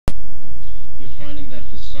that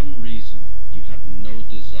for some reason you have no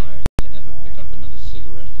desire to ever pick up another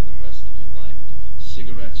cigarette for the rest of your life,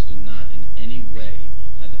 cigarettes do not in any way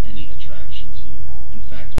have any attraction to you. In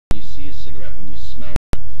fact, when you see a cigarette, when you smell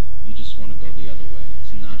it, you just want to go the other way.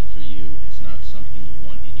 It's not for you. It's not something you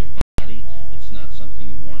want in your body. It's not something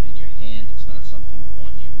you want in your hand. It's not something you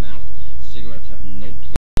want in your mouth. Cigarettes have no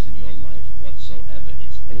place in your life whatsoever.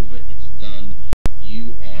 It's over. It's done.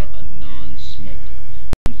 You are a non-smoker.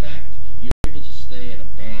 In fact, you're able to stay at a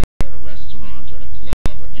bar or at a restaurant or at a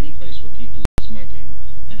club or any place where people are smoking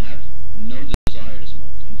and have no desire to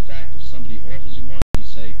smoke. In fact, if somebody offers you one, you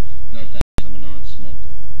say, no thanks, I'm a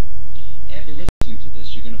non-smoker. After listening to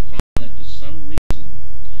this, you're going to find that for some reason,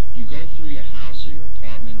 you go through your house or your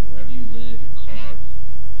apartment or wherever you live, your car,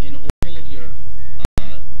 in all of your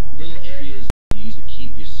little areas that you use to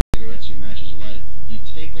keep your cigarettes, your matches, your lighter, you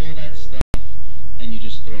take all that stuff and you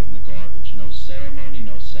just throw it in the garbage. No ceremony,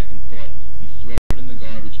 no second thought. You throw it in the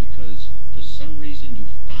garbage because for some reason you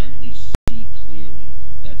finally see clearly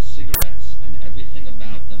that cigarettes and everything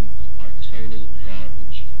about them are total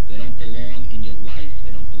garbage. They don't belong in your life,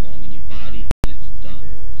 they don't belong in your body, and it's done.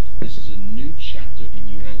 This is a new chapter in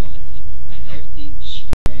your life. A healthy,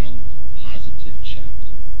 strong, positive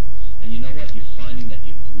chapter. And you know what? You're finding that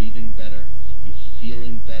you're breathing better, you're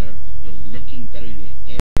feeling better, you're looking better, your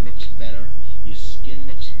hair looks better, your skin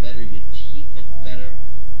looks better, your teeth look better,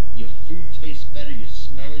 your food tastes better, you're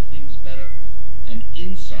smelling things better, and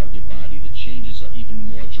inside your body the changes are even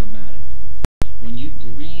more dramatic. When you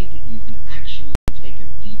breathe, you can actually take a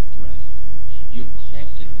deep breath. You're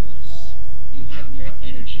coughing less. You have more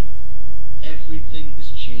energy. Everything is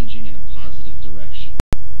changing in a positive direction.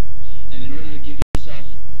 And in order to give yourself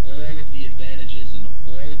all of the advantages and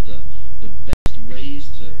all of the best ways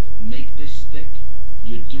to make this stick,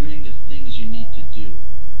 you're doing the things you need to do.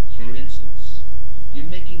 For instance, you're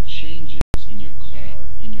making changes in your car,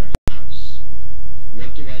 in your house.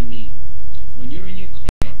 What do I mean? When you're in your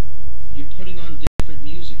car, you're putting on different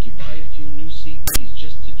music. You buy a few new CDs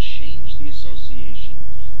just to change the association.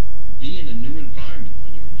 Be in a new environment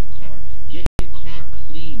when you're in your car. Get your car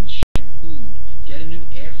cleaned, shampooed. Get a new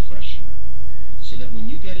air freshener. So that when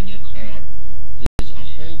you get in your car, there's a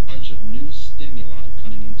whole bunch of new stimuli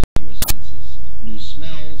coming into your senses. New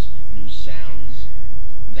smells, new sounds.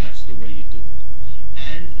 That's the way you do it.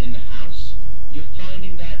 And in the house, you're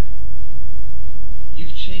finding that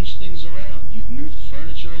you've changed things around. You've moved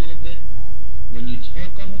furniture a little bit. When you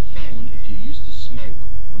talk on the phone, if you used to smoke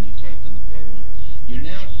when you talked on the phone, you're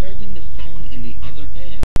now holding the phone in the other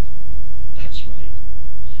hand. That's right.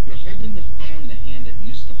 You're holding the phone in the hand that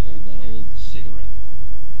used to hold that old cigarette.